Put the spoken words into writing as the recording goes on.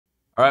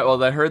All right,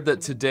 well, I heard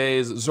that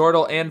today's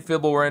Zordle and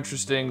Fibble were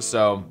interesting,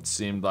 so it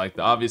seemed like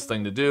the obvious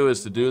thing to do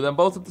is to do them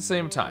both at the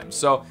same time.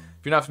 So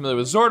if you're not familiar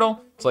with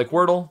Zordle, it's like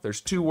Wordle. There's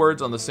 2 words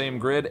on the same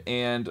grid,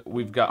 and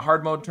we've got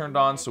hard mode turned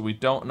on, so we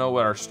don't know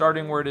what our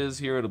starting word is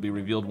here. It'll be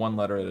revealed 1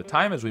 letter at a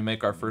time as we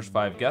make our first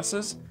 5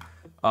 guesses.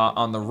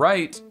 On the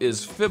right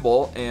is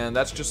Fibble, and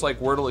that's just like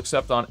Wordle,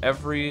 except on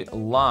every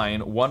line,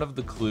 one of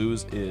the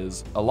clues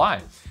is a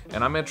lie.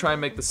 And I'm gonna try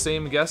and make the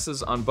same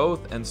guesses on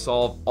both and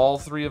solve all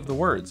 3 of the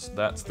words.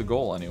 That's the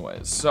goal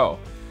anyways. So,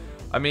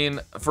 I mean,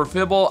 for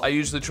Fibble, I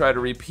usually try to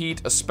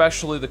repeat,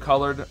 especially the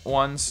colored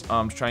ones,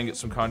 to try and get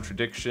some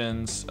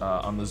contradictions.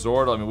 On the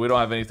Zordle, I mean, we don't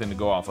have anything to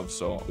go off of,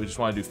 so we just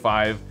wanna do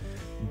 5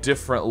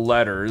 different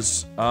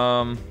letters.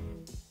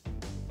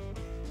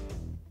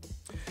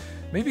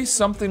 Maybe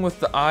something with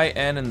the I,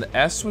 N, and the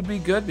S would be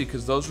good,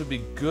 because those would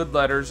be good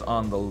letters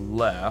on the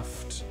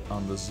left,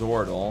 on the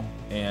Zordle,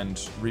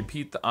 and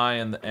repeat the I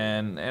and the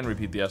N, and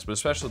repeat the S, but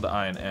especially the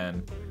I and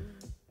N.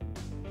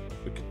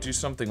 We could do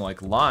something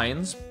like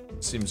lines.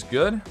 Seems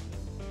good.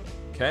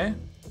 Okay.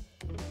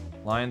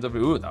 Lines over,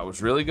 ooh, that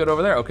was really good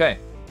over there. Okay.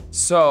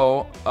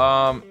 So,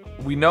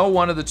 we know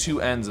one of the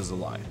 2 N's is a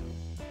lie,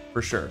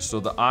 for sure. So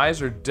the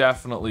I's are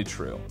definitely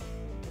true.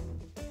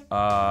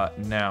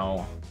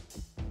 Now...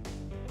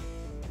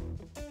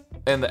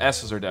 And the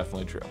S's are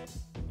definitely true.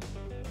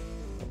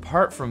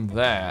 Apart from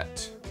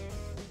that,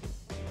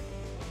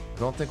 I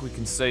don't think we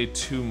can say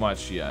too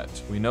much yet.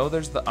 We know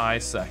there's the I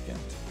second.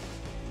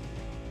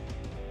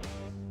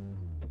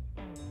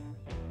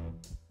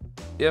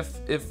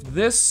 If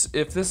this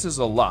is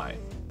a lie,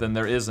 then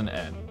there is an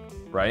N,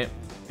 right?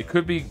 It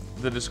could be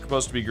that it's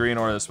supposed to be green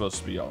or it's supposed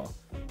to be yellow.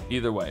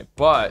 Either way,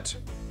 but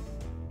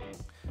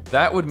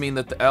that would mean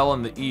that the L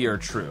and the E are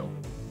true,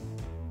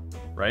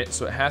 right?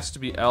 So it has to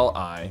be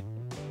L-I.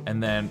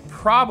 And then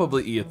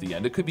probably E at the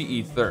end. It could be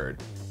E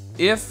third.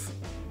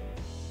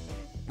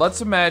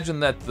 Let's imagine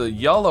that the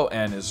yellow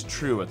N is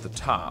true at the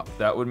top.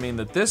 That would mean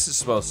that this is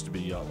supposed to be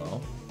yellow.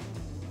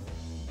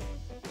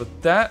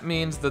 But that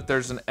means that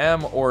there's an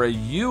M or a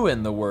U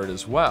in the word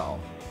as well.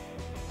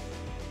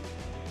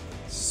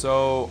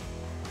 So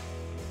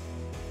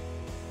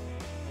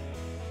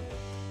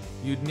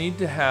you'd need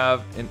to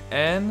have an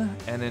N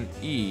and an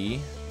E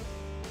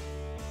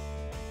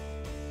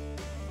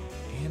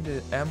and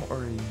an M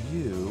or a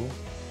U,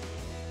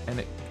 and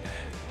it,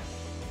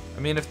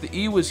 I mean, if the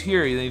E was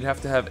here, then you'd have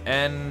to have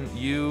N,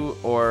 U,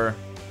 or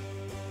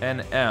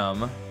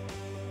NM,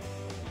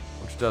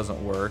 which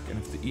doesn't work, and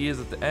if the E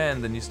is at the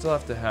end, then you still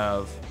have to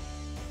have,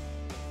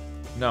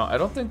 no, I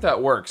don't think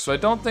that works, so I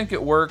don't think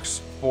it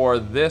works for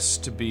this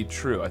to be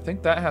true. I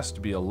think that has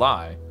to be a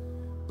lie,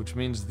 which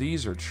means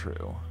these are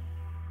true.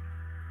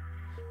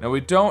 Now, we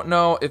don't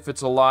know if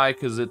it's a lie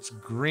because it's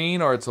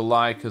green or it's a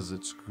lie because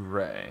it's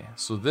gray.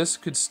 So this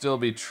could still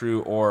be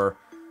true or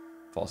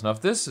false. Now, if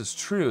this is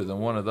true, then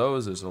one of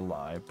those is a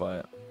lie,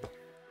 but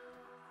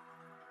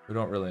we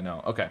don't really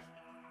know. Okay.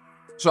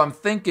 So I'm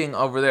thinking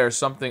over there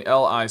something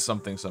L-I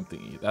something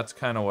something E. That's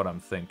kind of what I'm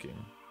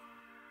thinking.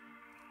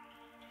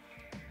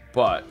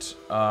 But,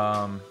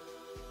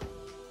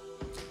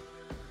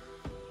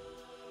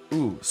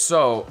 ooh,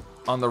 so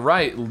on the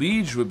right,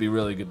 liege would be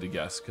really good to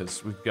guess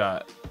because we've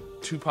got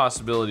 2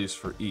 possibilities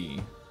for E,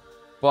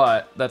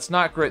 but that's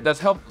not great.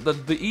 That's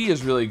the E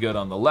is really good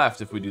on the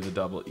left if we do the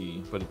double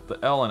E, but the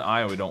L and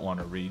I we don't want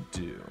to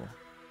redo.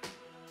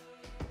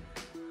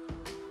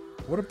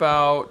 What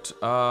about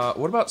oh,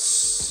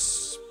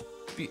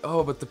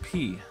 but the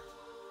P.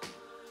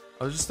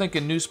 I was just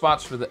thinking new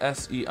spots for the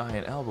S, E, I,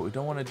 and L, but we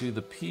don't want to do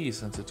the P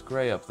since it's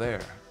gray up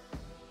there.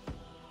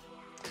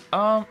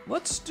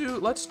 Let's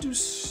do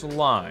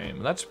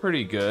slime. That's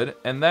pretty good,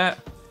 and that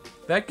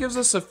gives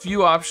us a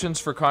few options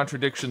for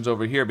contradictions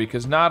over here,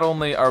 because not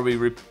only are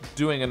we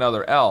doing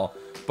another L,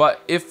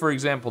 but if, for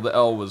example, the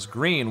L was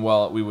green,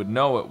 well, we would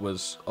know it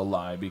was a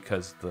lie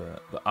because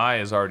the I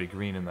is already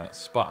green in that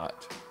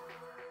spot.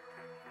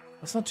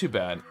 That's not too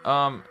bad.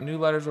 New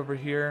letters over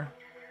here.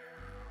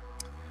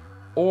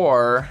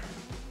 Or,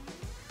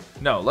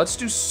 no, let's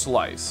do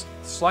slice.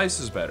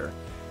 Slice is better,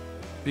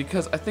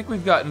 because I think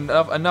we've got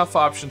enough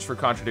options for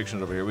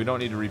contradictions over here. We don't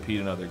need to repeat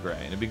another gray,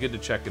 and it'd be good to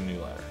check a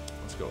new letter.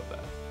 Let's go with that.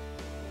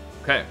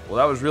 Okay, well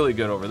that was really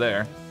good over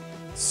there.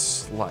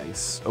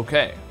 Slice,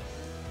 okay.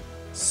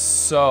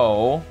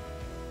 So,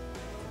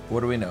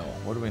 what do we know?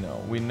 What do we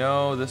know? We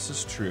know this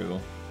is true.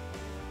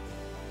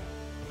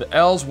 The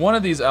L's, one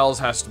of these L's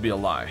has to be a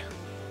lie,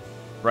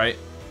 right?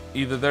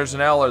 Either there's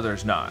an L or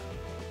there's not.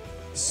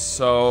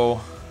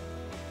 So,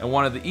 and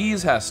one of the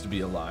E's has to be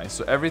a lie,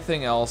 so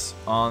everything else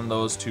on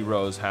those 2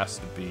 rows has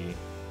to be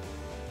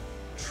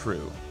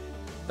true.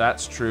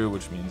 That's true,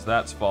 which means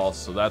that's false,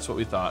 so that's what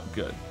we thought.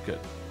 Good, good.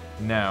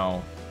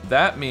 Now,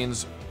 that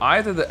means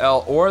either the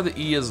L or the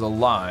E is a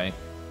lie,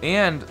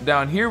 and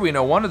down here we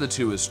know one of the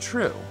 2 is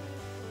true.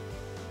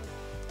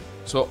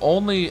 So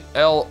only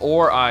L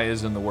or I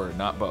is in the word,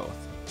 not both.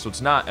 So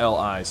it's not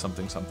L-I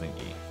something something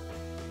E.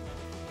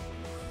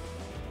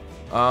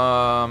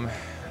 And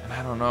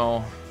I don't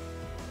know.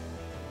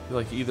 I feel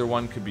like either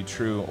one could be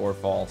true or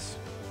false.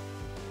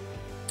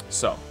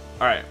 So,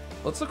 all right.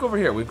 Let's look over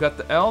here. We've got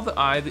the L, the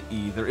I, the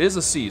E. There is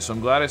a C, so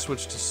I'm glad I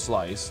switched to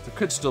slice. There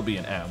could still be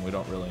an M. We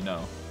don't really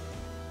know.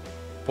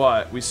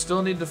 But we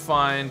still need to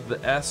find the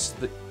S,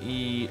 the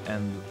E,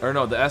 or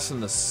no, the S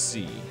and the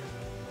C.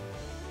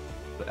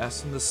 The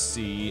S and the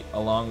C,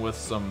 along with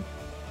some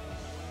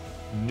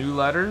new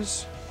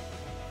letters.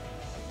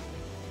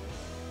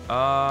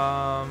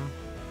 What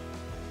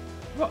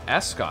about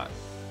Escott?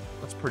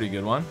 That's a pretty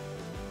good one.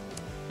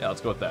 Yeah,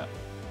 let's go with that.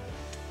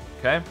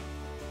 Okay.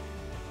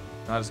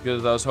 Not as good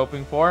as I was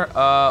hoping for.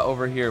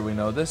 Over here, we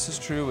know this is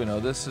true. We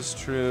know this is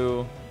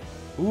true.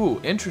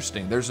 Ooh,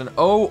 interesting. There's an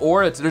O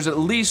or there's at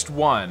least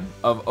one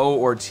of O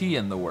or T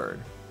in the word.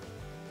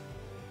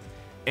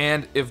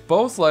 And if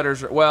both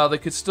letters are, well, they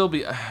could still be,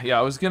 yeah,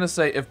 I was gonna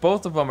say if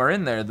both of them are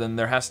in there, then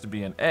there has to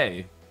be an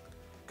A.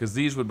 Because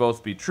these would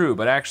both be true,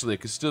 but actually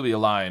it could still be a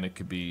lie and it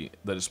could be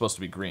that it's supposed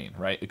to be green,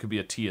 right? It could be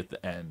a T at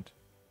the end.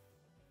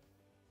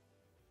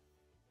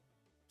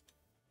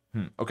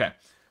 Okay.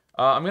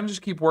 I'm going to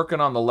just keep working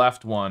on the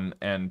left one,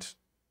 and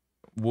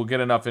we'll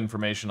get enough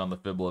information on the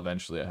fibble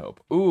eventually, I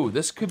hope. Ooh,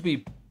 this could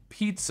be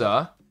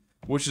pizza,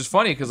 which is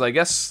funny because I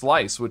guess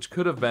slice, which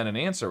could have been an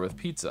answer with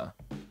pizza.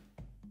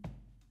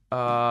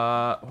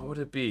 What would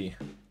it be?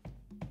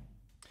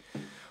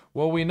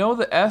 Well, we know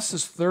the S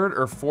is third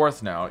or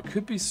fourth now. It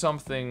could be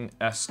something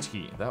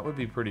ST. That would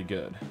be pretty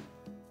good.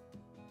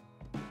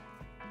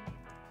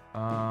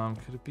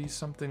 Could it be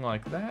something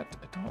like that?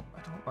 I don't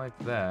like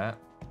that.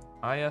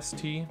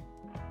 IST?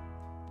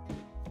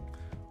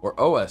 Or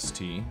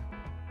OST. We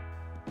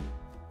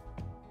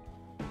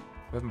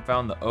haven't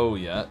found the O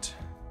yet.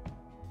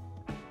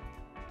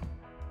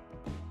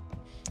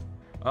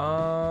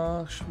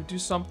 Should we do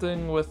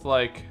something with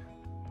like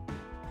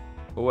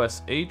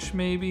OSH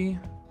maybe?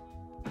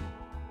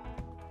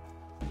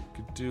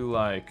 Could do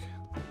like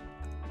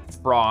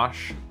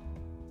frosh.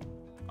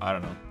 I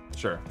don't know.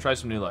 Sure, try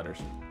some new letters.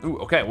 Ooh,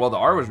 okay, well the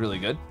R was really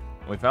good.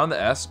 We found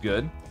the S,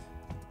 good.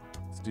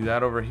 Let's do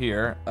that over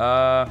here.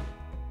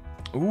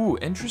 Ooh,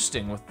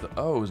 interesting with the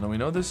O's. Now we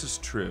know this is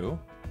true.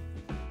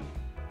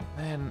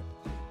 Then,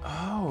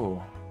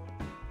 oh.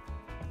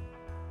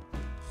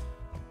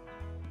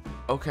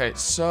 Okay,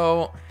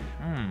 so,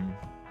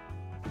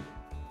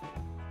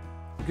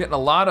 we're getting a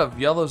lot of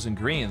yellows and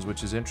greens,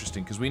 which is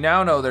interesting, because we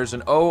now know there's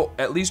an O,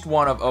 at least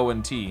one of O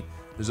and T.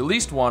 There's at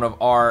least one of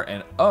R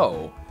and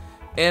O.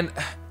 And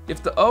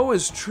if the O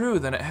is true,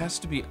 then it has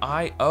to be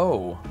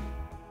I-O,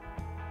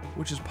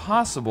 which is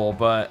possible,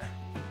 but...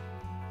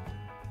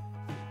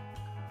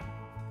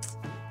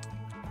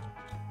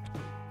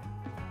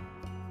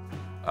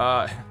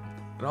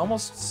 it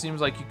almost seems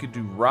like you could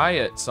do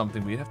riot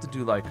something, but you'd have to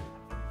do like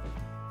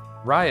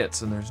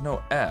riots, and there's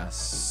no S,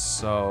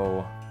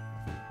 so...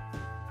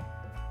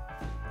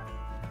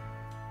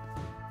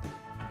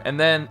 And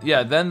then,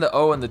 yeah, then the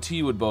O and the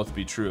T would both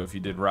be true if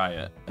you did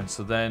riot, and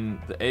so then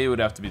the A would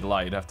have to be the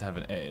lie, you'd have to have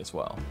an A as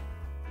well.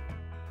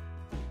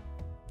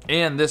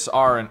 And this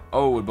R and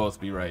O would both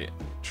be right,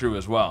 true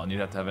as well, and you'd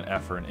have to have an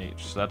F or an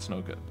H, so that's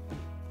no good.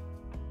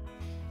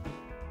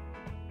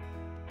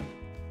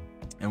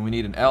 And we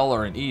need an L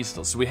or an E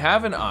still. So we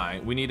have an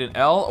I, we need an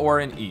L or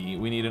an E,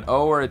 we need an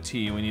O or a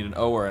T, we need an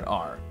O or an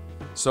R.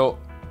 So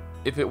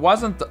if it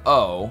wasn't the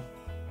O,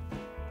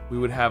 we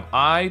would have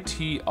I,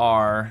 T,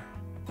 R,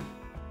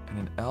 and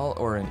an L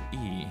or an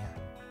E.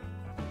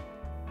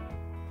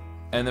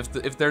 And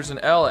if there's an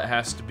L, it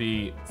has to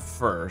be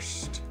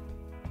first.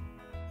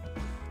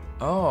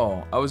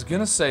 Oh, I was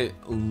gonna say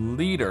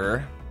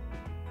leader,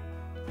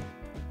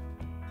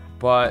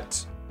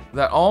 but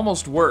that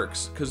almost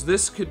works, because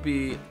this could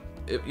be,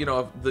 you know,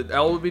 if the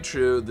L would be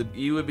true, the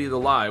E would be the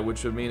lie,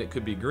 which would mean it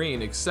could be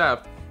green,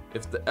 except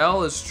if the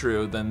L is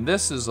true, then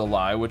this is a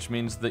lie, which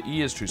means the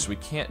E is true, so we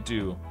can't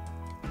do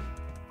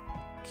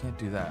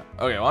that.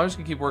 Okay, well, I'm just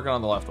gonna keep working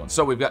on the left one.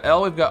 So we've got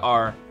L, we've got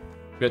R,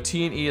 we've got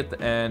T and E at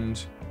the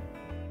end.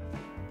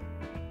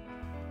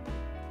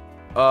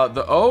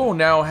 The O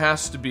now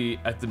has to be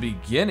at the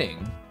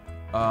beginning.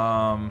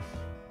 O-R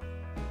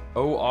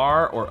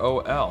or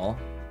O-L.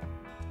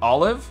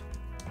 Olive?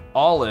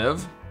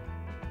 Olive.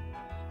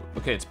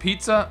 Okay, it's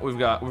pizza. We're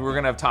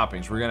gonna have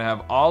toppings. We're gonna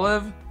have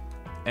olive,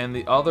 and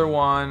the other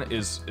one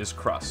is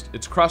crust.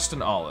 It's crust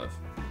and olive.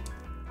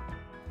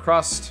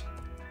 Crust,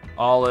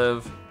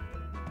 olive.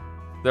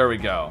 There we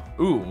go.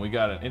 Ooh, we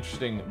got an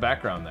interesting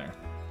background there.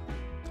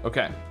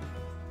 Okay.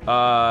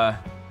 So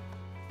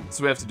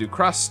we have to do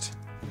crust.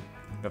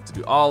 We have to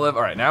do olive.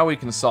 All right, now we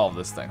can solve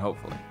this thing,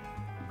 hopefully.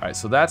 All right,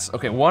 so that's,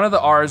 okay, one of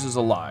the R's is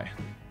a lie.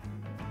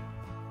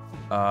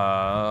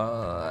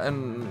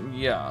 And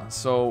yeah,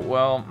 so,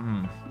 well,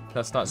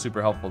 that's not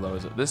super helpful though,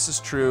 is it? This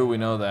is true, we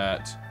know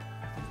that.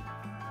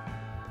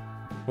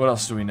 What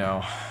else do we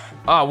know?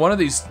 Ah, one of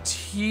these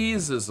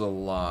T's is a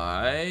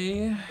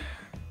lie.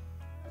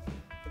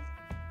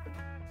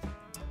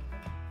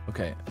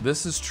 Okay,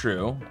 this is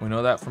true. We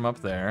know that from up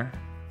there.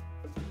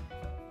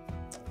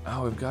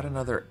 Oh, we've got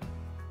another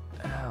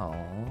L.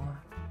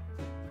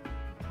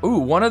 Ooh,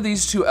 one of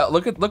these two,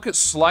 look at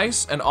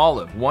slice and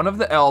olive. One of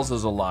the L's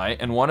is a lie,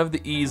 and one of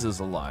the E's is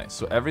a lie.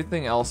 So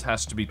everything else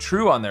has to be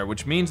true on there,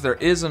 which means there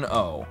is an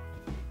O.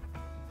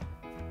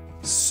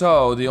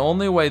 So the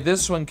only way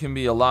this one can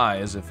be a lie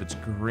is if it's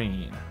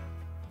green.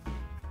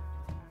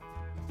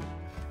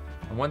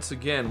 And once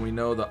again, we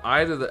know that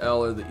either the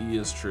L or the E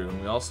is true,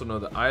 and we also know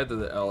that either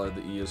the L or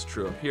the E is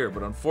true up here,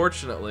 but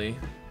unfortunately...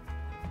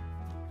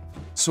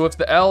 So if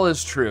the L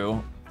is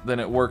true, then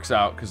it works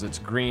out because it's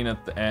green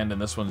at the end and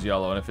this one's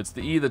yellow, and if it's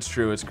the E that's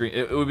true, it's green.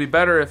 It would be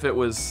better if it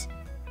was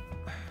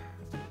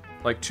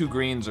like 2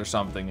 greens or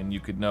something, and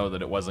you could know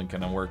that it wasn't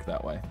going to work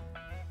that way.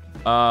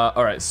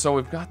 Alright, so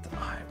we've got the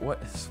I.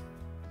 What is...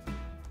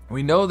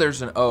 We know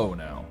there's an O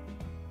now.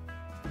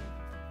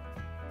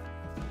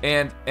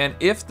 And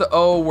if the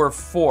O were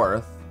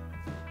fourth,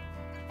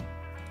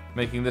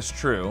 making this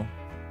true,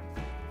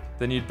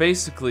 then you'd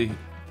basically...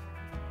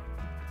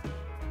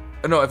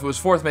 No, if it was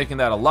fourth making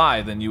that a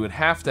lie, then you would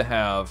have to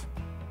have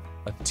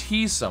a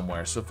T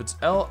somewhere. So if it's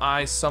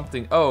L-I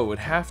something O, it would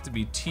have to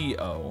be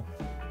T-O.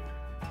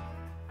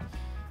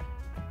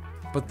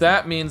 But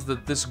that means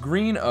that this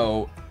green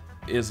O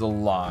is a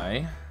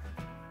lie.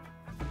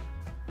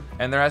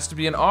 And there has to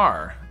be an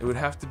R. It would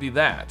have to be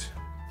that.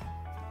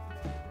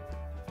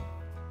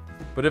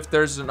 But if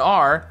there's an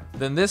R,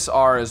 then this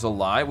R is a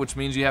lie, which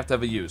means you have to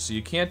have a U. So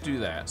you can't do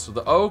that. So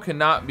the O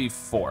cannot be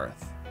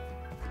fourth.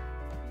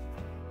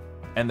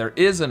 And there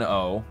is an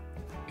O.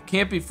 It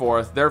can't be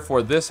fourth,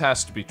 therefore this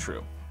has to be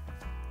true.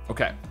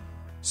 Okay,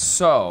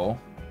 so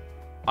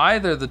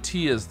either the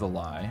T is the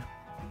lie,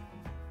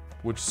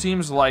 which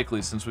seems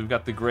likely since we've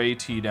got the gray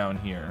T down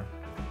here,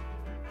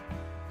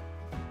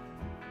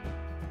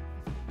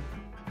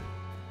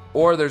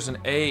 or there's an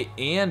A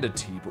and a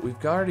T, but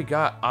we've already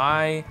got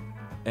I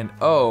and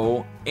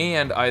O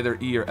and either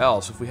E or L.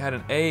 So if we had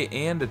an A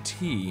and a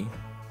T,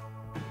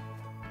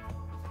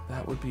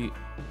 that would be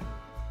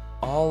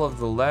all of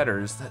the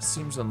letters. That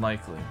seems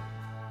unlikely.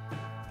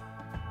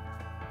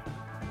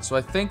 So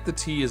I think the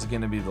T is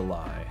going to be the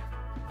lie.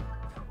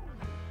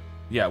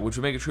 Yeah, which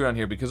would make it true on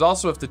here, because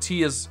also if the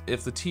T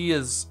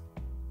is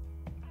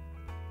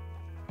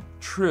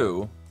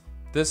true,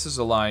 this is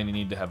a lie and you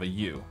need to have a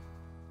U.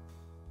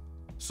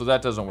 So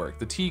that doesn't work.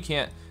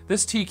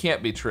 This T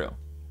can't be true.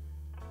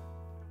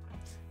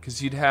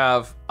 Because you'd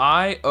have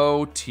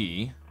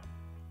I-O-T,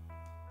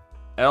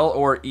 L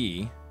or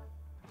E,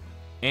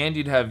 and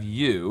you'd have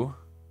U,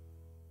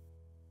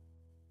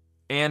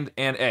 and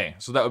A.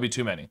 So that would be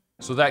too many.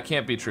 So that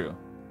can't be true.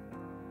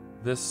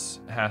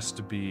 This has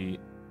to be...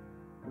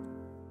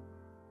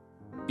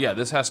 Yeah,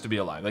 this has to be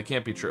a lie. That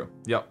can't be true.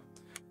 Yep.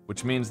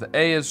 Which means the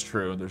A is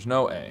true. There's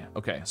no A.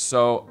 Okay,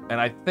 so...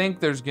 And I think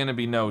there's going to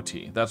be no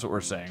T. That's what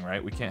we're saying,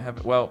 right? We can't have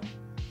it... Well...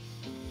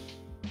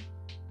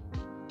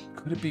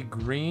 Could it be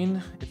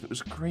green? If it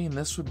was green,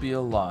 this would be a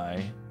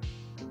lie.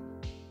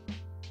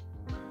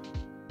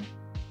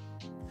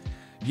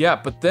 Yeah,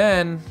 but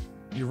then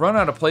you run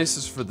out of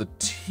places for the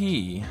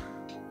T.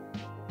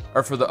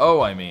 Or for the O,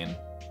 I mean.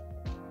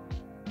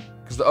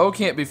 Because the O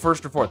can't be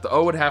first or fourth. The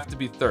O would have to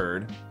be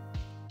third.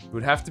 It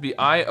would have to be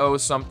I-O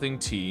something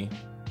T.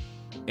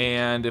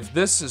 And if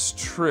this is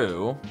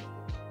true...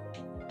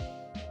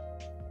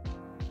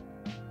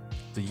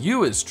 The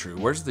U is true.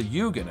 Where's the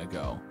U gonna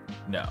go?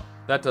 No,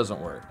 that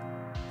doesn't work.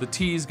 The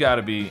T's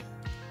gotta be...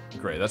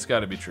 Great, that's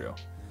gotta be true.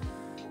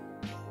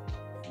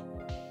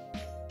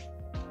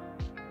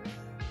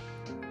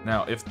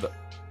 Now,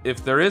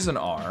 if there is an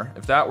R,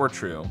 if that were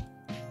true,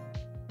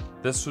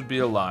 this would be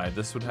a lie.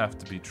 This would have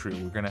to be true.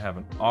 We're gonna have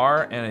an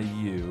R and a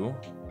U.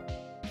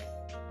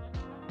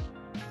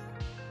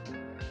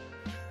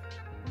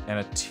 And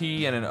a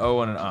T and an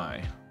O and an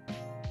I.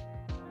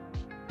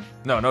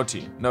 No, no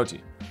T. No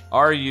T.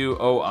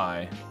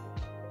 R-U-O-I.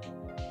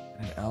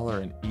 An L or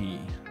an E.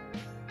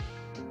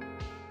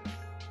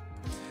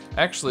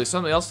 Actually,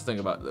 something else to think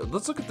about.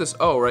 Let's look at this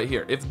O right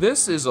here. If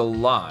this is a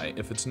lie,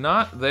 if it's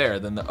not there,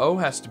 then the O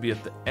has to be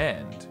at the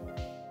end.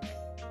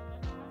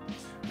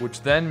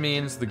 Which then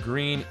means the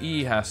green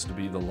E has to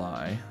be the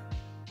lie.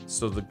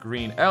 So the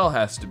green L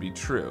has to be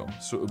true.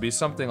 So it would be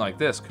something like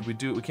this. Could we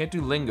do... We can't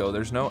do lingo.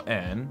 There's no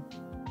N.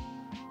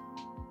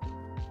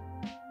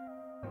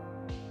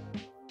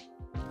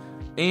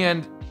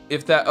 And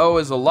if that O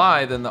is a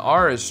lie, then the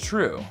R is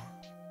true.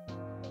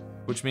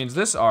 Which means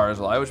this R is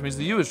a lie, which means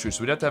the U is true.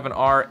 So we'd have to have an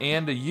R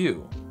and a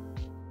U.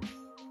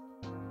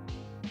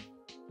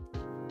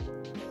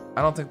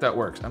 I don't think that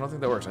works. I don't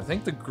think that works. I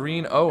think the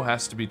green O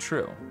has to be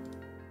true.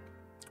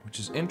 Which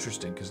is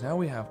interesting, because now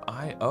we have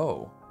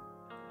I-O.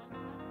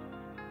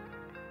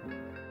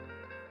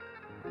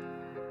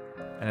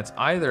 And it's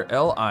either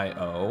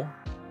L-I-O,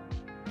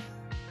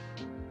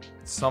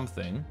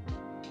 something,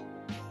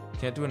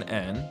 can't do an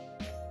N,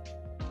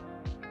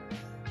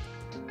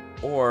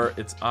 or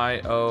it's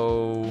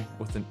I-O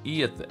with an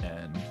E at the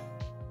end.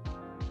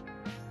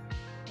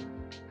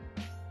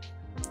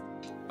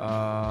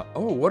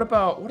 Oh, what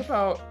about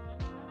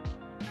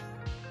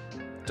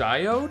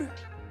diode?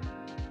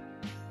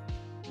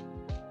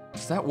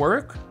 Does that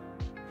work?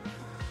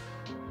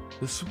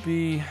 This would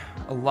be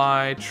A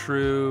lie,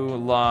 true,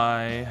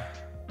 lie.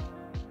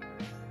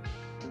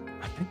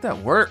 I think that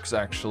works,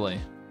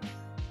 actually.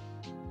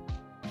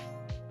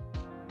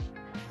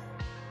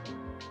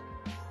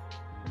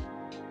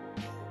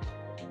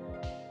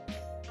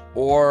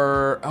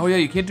 Or, oh yeah,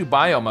 you can't do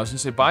biome. I was gonna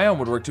say biome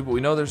would work too, but we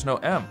know there's no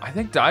M. I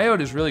think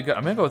diode is really good.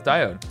 I'm gonna go with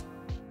diode.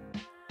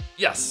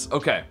 Yes,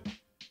 okay.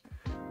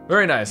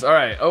 Very nice, all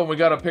right. Oh, we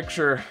got a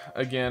picture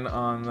again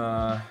on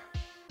the...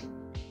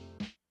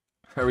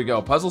 There we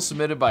go, puzzle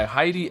submitted by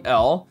Heidi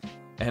L.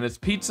 And it's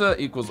pizza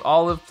equals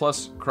olive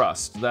plus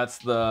crust. That's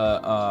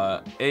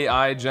the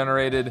AI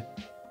generated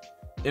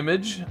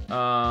image.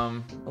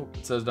 Oh,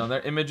 it says down there,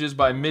 images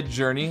by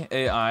Midjourney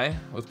AI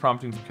with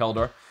prompting from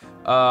Keldor.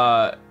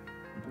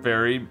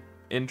 Very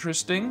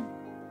interesting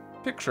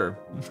picture.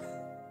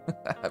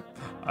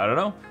 I don't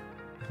know.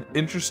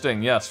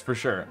 Interesting, yes, for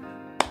sure.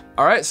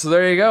 All right, so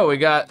there you go. We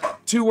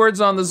got 2 words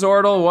on the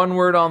Zordle, 1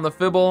 word on the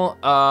Fibble.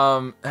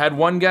 Had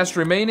 1 guess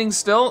remaining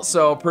still,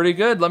 so pretty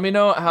good. Let me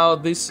know how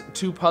these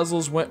 2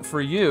 puzzles went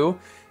for you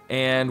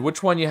and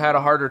which one you had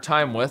a harder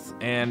time with,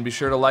 and be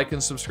sure to like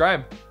and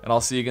subscribe, and I'll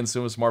see you again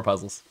soon with some more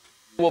puzzles.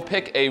 We'll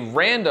pick a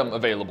random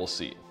available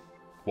seat.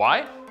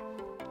 Why?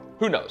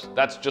 Who knows?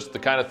 That's just the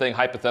kind of thing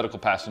hypothetical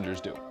passengers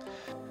do.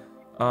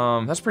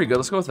 That's pretty good.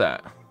 Let's go with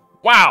that.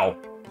 Wow!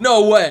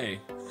 No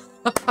way!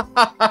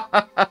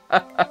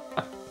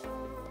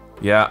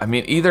 Yeah, I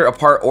mean, either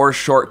apart or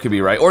short could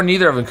be right, or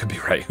neither of them could be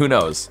right. Who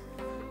knows?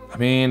 I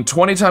mean,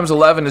 20 times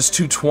 11 is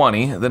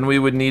 220. Then we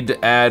would need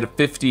to add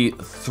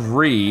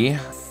 53.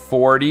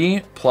 40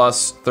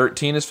 plus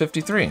 13 is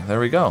 53. There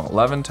we go.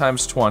 11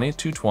 times 20,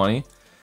 220.